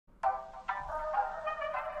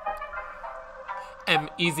M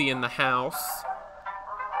Easy in the house.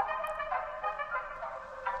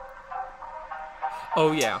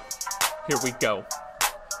 Oh yeah, here we go.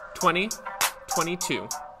 2022.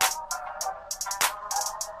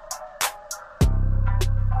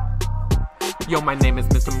 Yo, my name is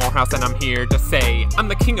Mr. Moorhouse and I'm here to say I'm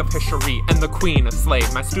the king of history and the queen of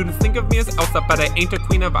slave. My students think of me as Elsa, but I ain't a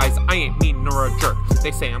queen of ice. I ain't mean nor a jerk.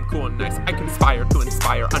 They say I'm cool and nice. I conspire to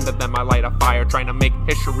inspire. Under them I light a fire, trying to make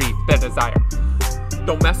history their desire.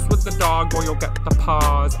 Don't mess with the dog or you'll get the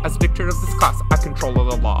paws. As dictator of this class, I control all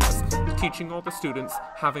the laws. Teaching all the students,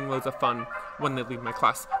 having loads of fun. When they leave my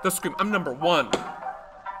class, they'll scream, I'm number one.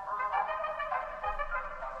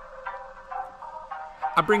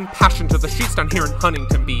 I bring passion to the streets down here in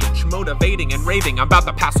Huntington Beach, motivating and raving about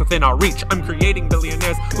the past within our reach. I'm creating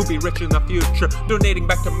billionaires who'll be rich in the future, donating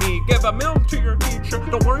back to me, give a meal to your teacher.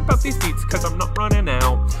 Don't worry about these beats, cause I'm not running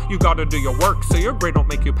out. You gotta do your work so your grade don't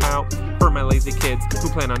make you pout. For my lazy kids who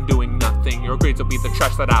plan on doing nothing, your grades will be the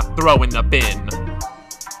trash that I throw in the bin.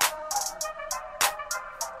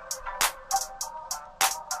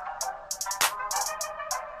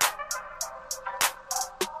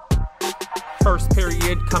 First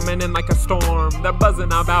period coming in like a storm. They're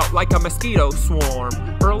buzzing about like a mosquito swarm.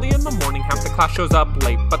 Early in the morning, half the class shows up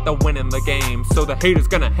late, but they're winning the game, so the haters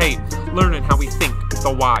gonna hate. Learning how we think,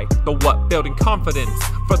 the why, the what, building confidence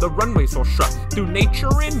for the runways we'll strut. Through nature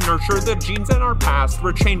and nurture the genes in our past,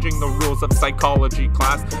 we're changing the rules of psychology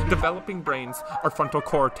class. Developing brains, our frontal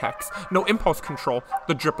cortex. No impulse control,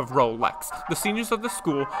 the drip of Rolex. The seniors of the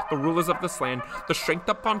school, the rulers of this land. The strength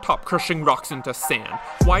up on top, crushing rocks into sand.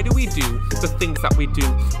 Why do we do the things that we do?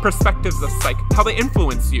 Perspectives of psych, how they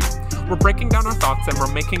influence you. We're breaking down our thoughts and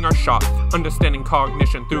we're making our shot. Understanding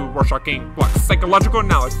cognition through Rorschach blocks. Psychological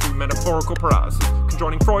analysis through metaphorical paralysis.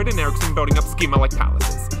 Conjoining Freud and Erickson, building up schema like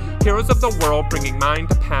palaces. Heroes of the world, bringing mind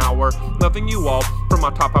to power. Loving you all from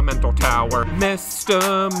atop a mental tower.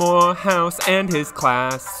 Mr. Moorhouse and his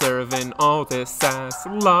class, serving all this sass.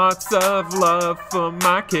 Lots of love for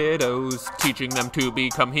my kiddos, teaching them to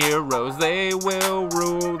become heroes. They will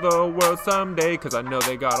rule the world someday, cause I know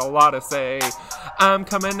they got a lot to say. I'm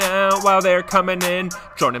coming out while they're coming in,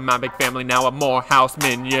 joining my big family now, a Moorhouse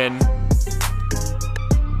minion.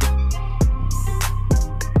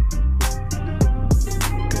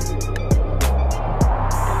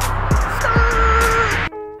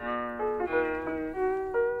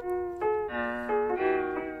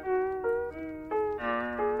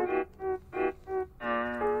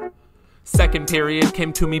 Second period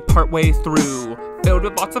came to me partway through, filled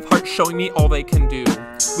with lots of heart showing me all they can do.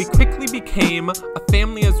 We quickly became a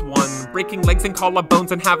family as one, breaking legs and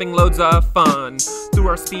collarbones and having loads of fun. Through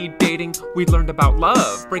our speed dating, we learned about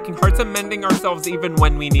love, breaking hearts and mending ourselves even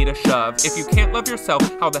when we need a shove. If you can't love yourself,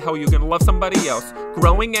 how the hell you gonna love somebody else?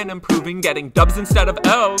 Growing and improving, getting dubs instead of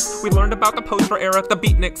L's. We learned about the post-war era, the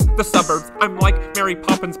beatniks, the suburbs. I'm like Mary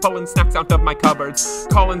Poppins pulling snacks out of my cupboards.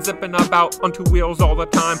 Colin zipping about on two wheels all the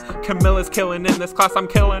time. Camilla's killing in this class, I'm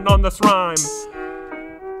killing on this rhyme.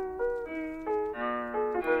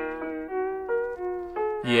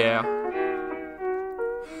 Yeah.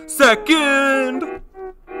 Second!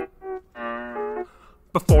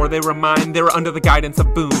 Before they were mine, they were under the guidance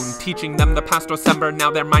of Boone, teaching them the past December,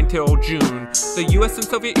 now they're mine till June. The US and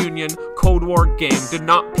Soviet Union Cold War game did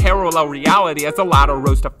not parallel reality as the latter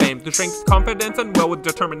rose to fame. The strength, confidence, and will with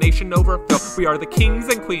determination overfill. We are the kings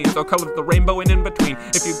and queens, all color of the rainbow and in between.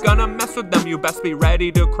 If you're gonna mess with them, you best be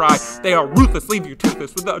ready to cry. They are ruthless, leave you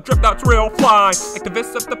toothless with a drip that's real fly.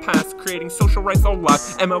 Activists of the past, creating social rights all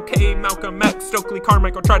life. MLK, Malcolm X, Stokely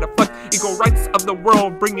Carmichael try to flex equal rights of the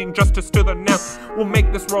world, bringing justice to the now. We'll make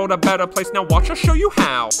this world a better place, now watch us show you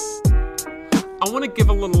how. I want to give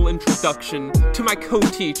a little introduction to my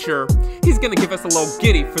co-teacher. He's gonna give us a little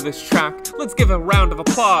giddy for this track. Let's give a round of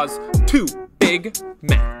applause to Big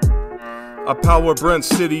Mac. A power Brent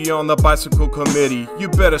City on the bicycle committee. You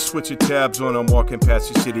better switch your tabs when I'm walking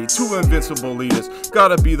past your city. Two invincible leaders,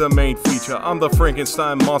 gotta be the main feature. I'm the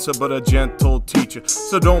Frankenstein monster, but a gentle teacher.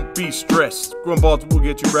 So don't be stressed, Grumballs will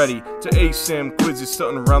get you ready to ASAM quizzes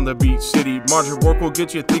stunting around the beach city. Margin work will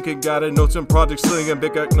get you thinking, got it, notes and projects slinging.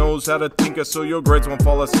 Big Act knows how to tinker, so your grades won't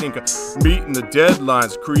fall a sinker. Meeting the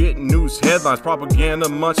deadlines, creating news headlines, propaganda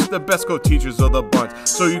much, the best co-teachers of the bunch.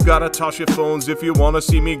 So you gotta toss your phones if you wanna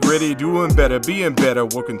see me gritty, doing better, being better,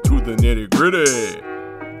 working through the nitty gritty.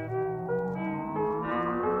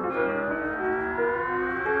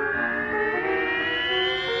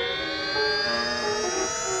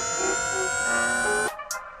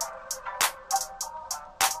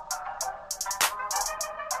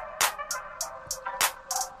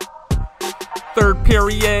 Third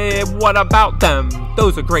period, what about them?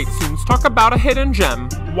 Those are great students. Talk about a hidden gem.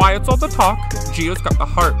 Wyatt's all the talk, Gio's got the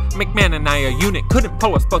heart. McMahon and I a unit, couldn't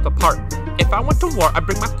pull us both apart. If I went to war, I'd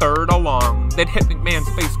bring my third along. They'd hit McMahon's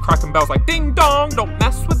face, cracking bells like ding dong. Don't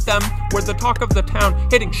mess with them, we're the talk of the town.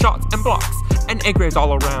 Hitting shots and blocks, and egg rays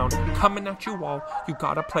all around. Coming at you all, you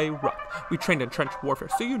gotta play rough. We trained in trench warfare,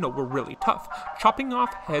 so you know we're really tough. Chopping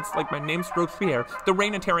off heads like my name's Robespierre. The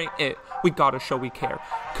rain and tear ain't it, we gotta show we care.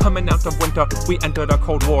 Coming out of winter, we entered a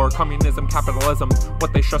cold war. Communism, capitalism,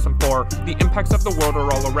 what they stressing for. The impacts of the world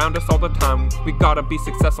are all around us all the time. We gotta be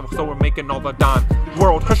successful, so we're making all the dime.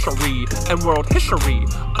 World history and world history.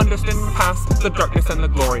 Understanding the past, the darkness and the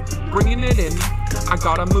glory. Bringing it in, I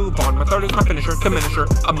gotta move on. My third is my finisher, diminisher,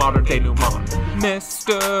 a modern day Newman.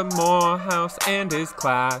 Mr. Moorhouse and his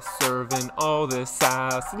class, serving all this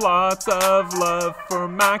sass. Lots of love for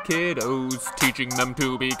my kiddos, teaching them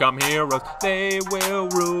to become heroes. They will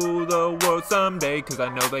rule the world someday, cause I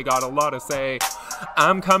know they got a lot to say.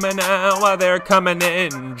 I'm coming out while they're coming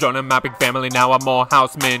in, joining my big family, now a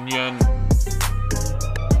Moorhouse minion.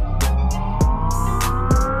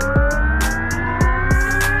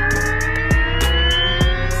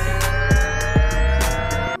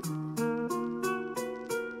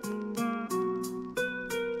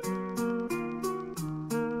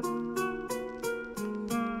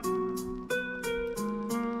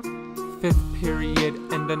 Fifth period,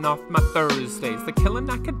 ending off my Thursdays. The killing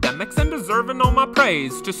academics and deserving all my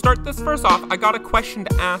praise. To start this verse off, I got a question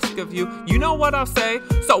to ask of you. You know what I'll say?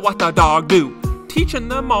 So what the dog do? Teaching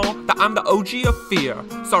them all that I'm the OG of fear.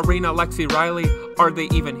 Sarena, Lexi, Riley, are they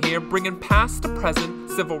even here? Bringing past to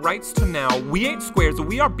present, civil rights to now. We ain't squares,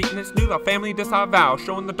 we are beating it's new, the family disavow.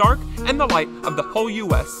 Showing the dark and the light of the whole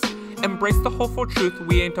U.S. Embrace the hopeful truth,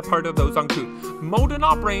 we ain't a part of those uncouth. Molding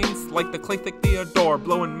our brains like the clay thick Theodore,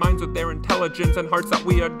 blowing minds with their intelligence and hearts that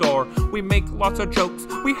we adore. We make lots of jokes,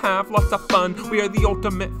 we have lots of fun. We are the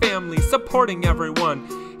ultimate family, supporting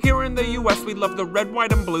everyone. Here in the US, we love the red,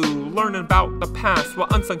 white, and blue. Learning about the past,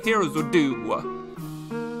 what unsung heroes would do.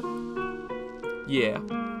 Yeah,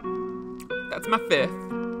 that's my fifth.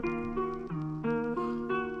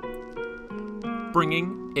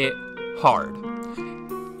 Bringing it hard.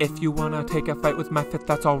 If you wanna take a fight with my fifth,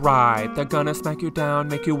 that's alright. They're gonna smack you down,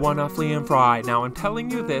 make you wanna flee and fry. Now I'm telling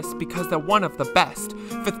you this because they're one of the best.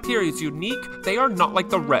 Fifth period's unique, they are not like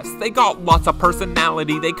the rest. They got lots of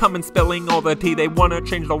personality, they come in spilling all the tea. They wanna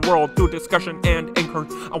change the world through discussion and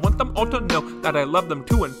encourage. I want them all to know that I love them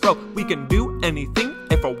to and fro. We can do anything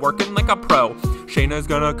if we're working like a pro. Shayna's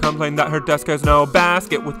gonna complain that her desk has no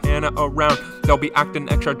basket. With Hannah around, they'll be acting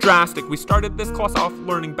extra drastic. We started this class off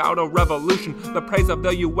learning about a revolution, the praise of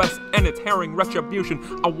the US and its herring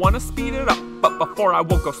retribution. I wanna speed it up, but before I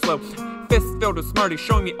will go slow. Fists filled with smarties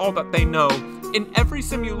showing me all that they know. In every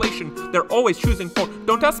simulation, they're always choosing for.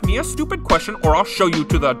 Don't ask me a stupid question or I'll show you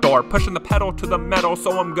to the door. Pushing the pedal to the metal,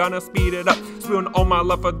 so I'm gonna speed it up. Spewing all my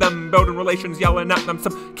love for them, building relations, yelling at them,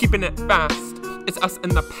 some keeping it fast. It's us in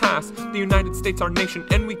the past, the United States, our nation,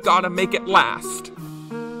 and we gotta make it last.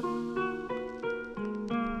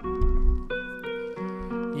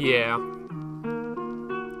 Yeah.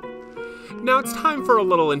 Now it's time for a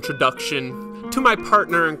little introduction to my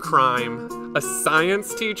partner in crime, a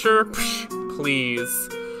science teacher? Psh, please.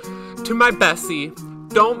 To my Bessie,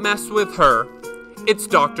 don't mess with her. It's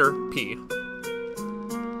Dr. P.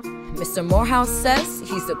 Mr. Moorhouse says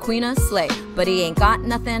he's the queen of slay, but he ain't got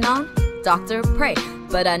nothing on Dr. Prey.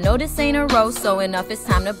 But I know this ain't a roast, so enough, it's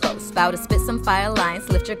time to boast. Bout to spit some fire lines,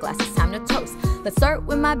 lift your glass, it's time to toast. Let's start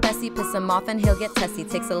with my Bessie, piss him off and he'll get testy.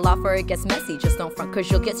 Takes a lot for it gets messy, just don't front cause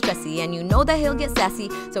you'll get stressy. And you know that he'll get sassy,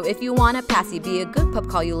 so if you wanna passy, be a good pup,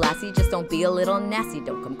 call you lassie, just don't be a little nasty.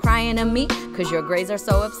 Don't come crying to me, cause your grades are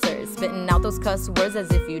so absurd. Spitting out those cuss words as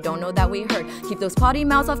if you don't know that we heard. Keep those potty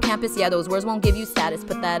mouths off campus, yeah, those words won't give you status.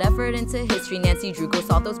 Put that effort into history, Nancy Drew, go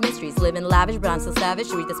solve those mysteries. Living lavish, but I'm so savage,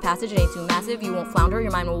 to read this passage, it ain't too massive. You won't flounder,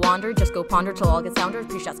 your mind will wander, just go ponder till all gets sounder.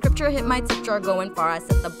 Pre-shot scripture, hit my tip jar, going far, I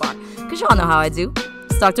set the bar. Cause y'all know how I do.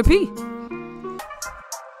 It's Dr. P.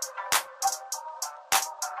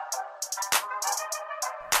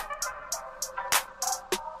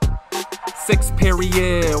 Sixth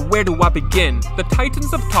period, where do I begin? The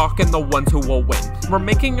titans of talk and the ones who will win. We're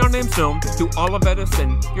making our names known through all of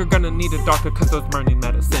medicine. You're gonna need a doctor cause those learning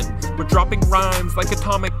medicine. We're dropping rhymes like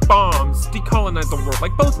atomic bombs, decolonize the world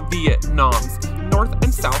like both Vietnams. North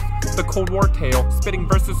and South, the Cold War tale, spitting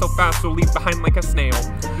verses so fast we'll leave behind like a snail.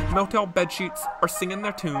 Motel bedsheets are singing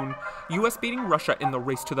their tune, US beating Russia in the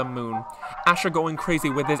race to the moon. Asher going crazy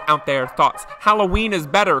with his out there thoughts. Halloween is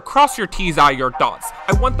better, cross your T's, eye your dots.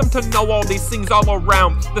 I want them to know all these things all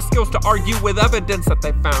around, the skills to argue with evidence that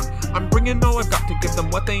they found. I'm bringing all I've got to give them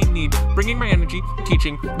what they need. Bringing my energy,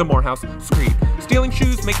 teaching the Moorhouse Screed. Stealing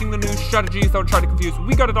shoes, making the news, strategies that would try to confuse.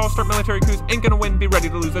 We got it all, start military coups, ain't gonna win, be ready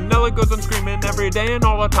to lose. Anella goes on screaming every day and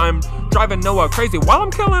all the time, driving Noah crazy while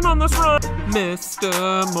I'm killing on this run.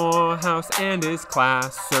 Mr. Moorhouse and his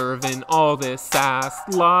class, serving all this sass.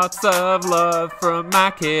 Lots of love from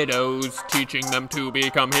my kiddos, teaching them to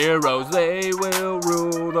become heroes. They will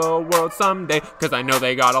rule the world someday, cause I know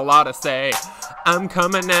they got a lot to say. I'm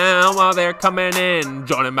coming now while they're coming in,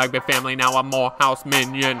 joining my big family, now I'm Moorhouse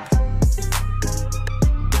minion.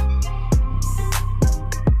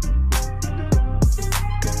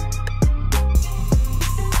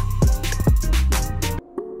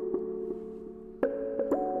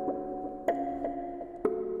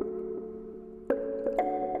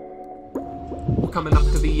 We're coming up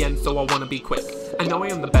to the end, so I wanna be quick. I know I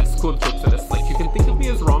am the best, cool jokes at a slick. You can think of me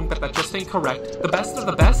as wrong, but that just ain't correct. The best of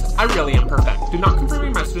the best, I really am perfect. Do not come for me,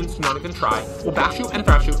 my students, do not even try. We'll bash you and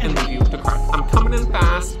thrash you and leave you to cry. I'm coming in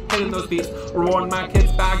fast, hitting those beats, rewarding my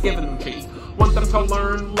kids back, giving them treats. Want them to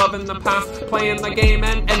learn, loving the past, playing the game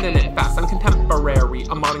and ending it fast. I'm contemporary,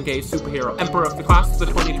 a modern gay superhero, emperor of the class, the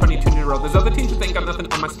 2022 Nero. There's other teachers that ain't got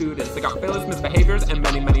nothing on my students. They got failures, misbehaviors, and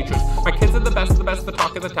many, many truths. My kids are the best, the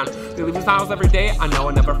talk of the town. They leave me smiles every day, I know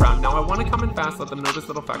I never frown. Now I want to come in fast, let them know this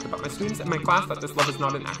little fact about my students and my class, that this love is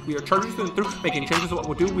not an act. We are charging through and through, making changes is what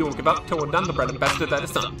we'll do. We won't give up till we're done, the bread and best that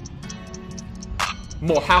is done.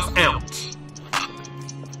 Moorhouse out.